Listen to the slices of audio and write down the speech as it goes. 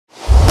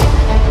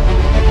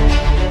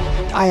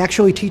I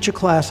actually teach a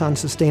class on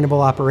sustainable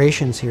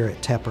operations here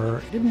at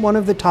Tepper, and one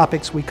of the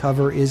topics we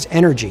cover is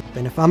energy.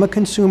 And if I'm a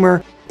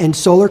consumer and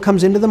solar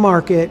comes into the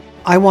market,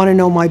 I want to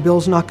know my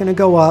bill's not going to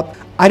go up.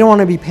 I don't want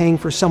to be paying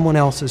for someone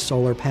else's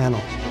solar panel.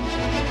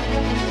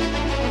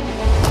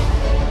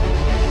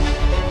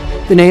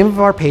 The name of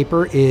our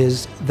paper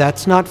is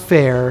That's Not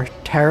Fair,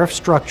 Tariff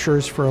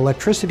Structures for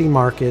Electricity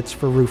Markets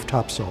for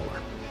Rooftop Solar.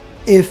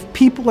 If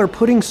people are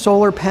putting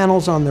solar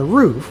panels on the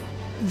roof,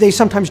 they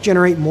sometimes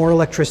generate more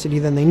electricity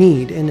than they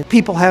need, and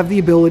people have the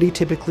ability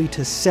typically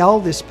to sell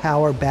this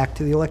power back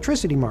to the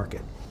electricity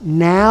market.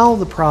 Now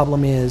the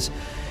problem is,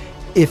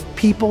 if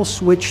people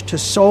switch to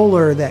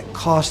solar that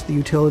costs the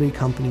utility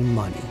company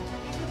money,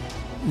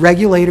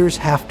 regulators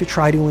have to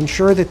try to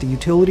ensure that the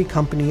utility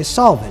company is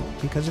solvent,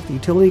 because if the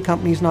utility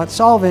company is not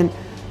solvent,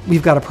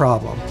 we've got a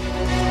problem.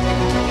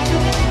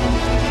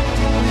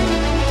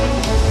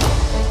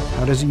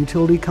 How does a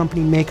utility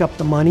company make up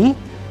the money?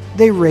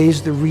 They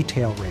raise the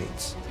retail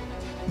rates.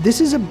 This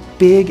is a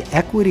big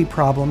equity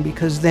problem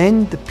because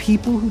then the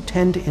people who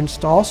tend to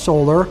install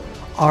solar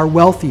are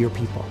wealthier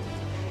people.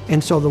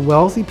 And so the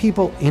wealthy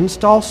people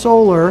install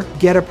solar,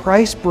 get a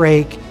price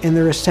break, and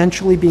they're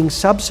essentially being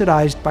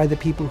subsidized by the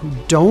people who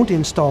don't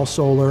install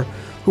solar,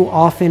 who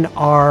often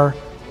are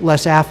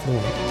less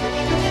affluent.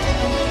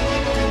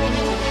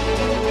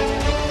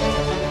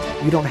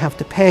 You don't have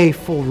to pay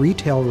full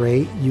retail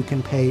rate, you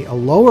can pay a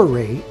lower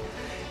rate,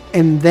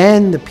 and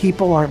then the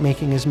people aren't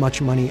making as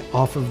much money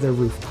off of their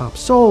rooftop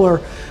solar,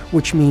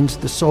 which means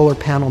the solar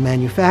panel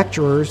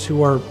manufacturers,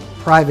 who are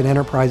private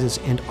enterprises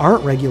and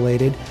aren't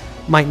regulated,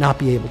 might not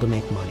be able to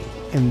make money.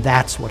 And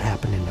that's what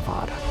happened in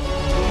Nevada.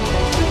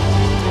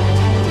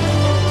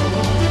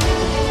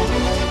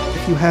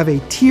 If you have a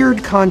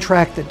tiered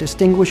contract that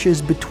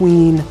distinguishes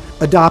between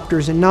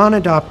adopters and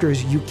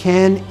non-adopters, you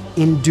can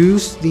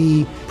induce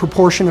the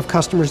proportion of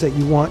customers that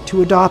you want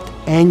to adopt,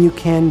 and you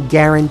can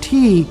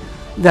guarantee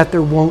that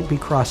there won't be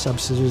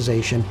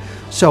cross-subsidization.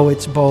 So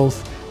it's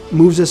both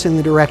moves us in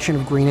the direction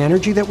of green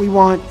energy that we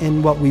want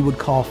and what we would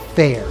call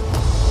fair.